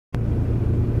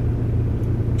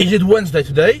Is it Wednesday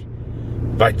today?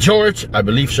 By George, I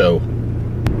believe so.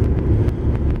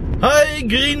 Hi,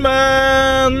 green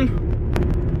man!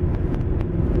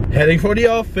 Heading for the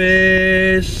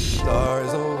office.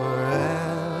 Stars over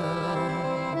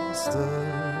Amsterdam.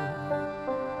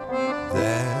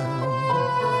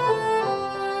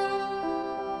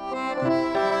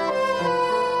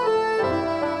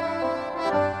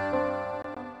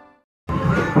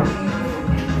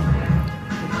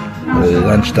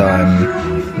 Lunchtime.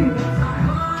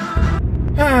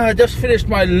 I just finished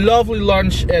my lovely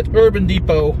lunch at Urban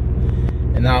Depot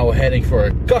and now heading for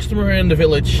a customer in the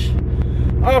village,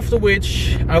 after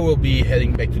which I will be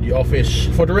heading back to the office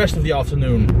for the rest of the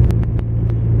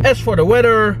afternoon. As for the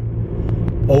weather,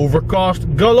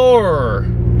 overcast galore.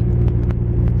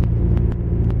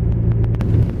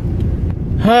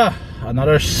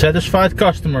 Another satisfied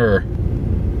customer.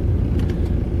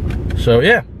 So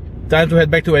yeah, time to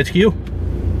head back to HQ.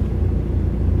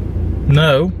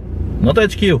 No, not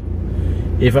HQ.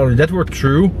 If only that were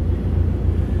true.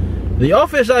 The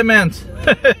office I meant.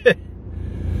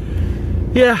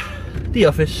 Yeah, the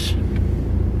office.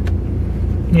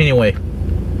 Anyway,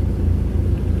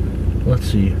 let's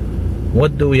see.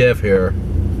 What do we have here?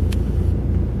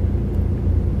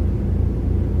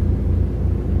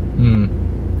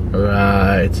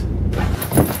 Right.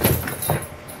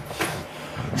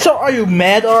 So are you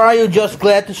mad or are you just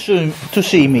glad to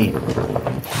see me?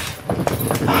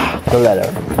 The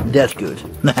latter. That's good.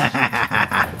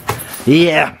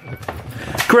 Yeah.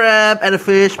 Crab and a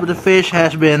fish, but the fish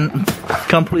has been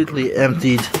completely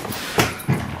emptied.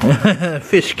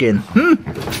 Fish skin.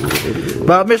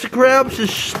 But Mr. Krabs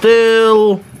is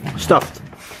still stuffed.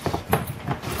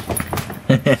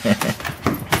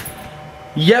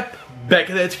 Yep, back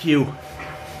at HQ.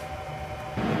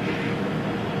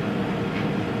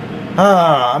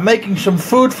 I'm making some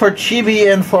food for Chibi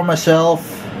and for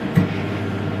myself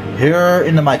here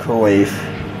in the microwave.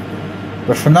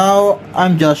 But for now,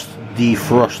 I'm just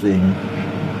defrosting.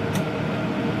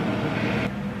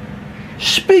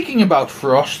 Speaking about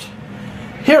frost,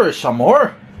 here is some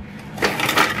more.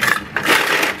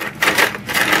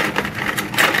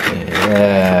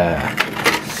 Yeah.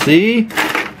 See?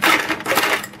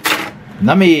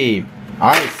 Nummy.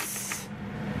 Ice.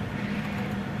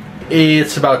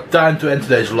 It's about time to end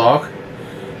today's vlog.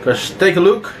 Because take a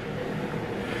look.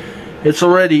 It's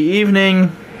already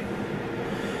evening.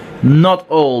 Not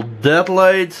all that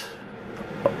late.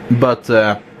 But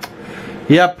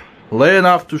yep, late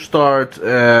enough to start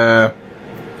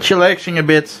chillaxing a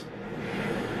bit.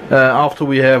 After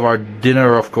we have our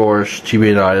dinner, of course. Chibi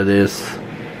and I, it is.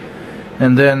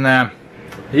 And then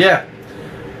yeah,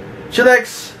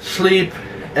 chillax, sleep,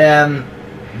 and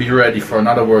be ready for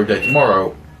another work day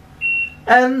tomorrow.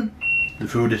 And the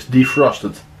food is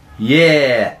defrosted.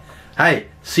 Yeah! Hey,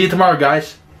 see you tomorrow,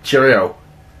 guys. Cheerio.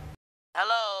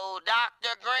 Hello,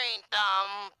 Dr. Green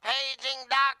Thumb. Paging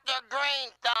Dr.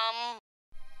 Green Thumb.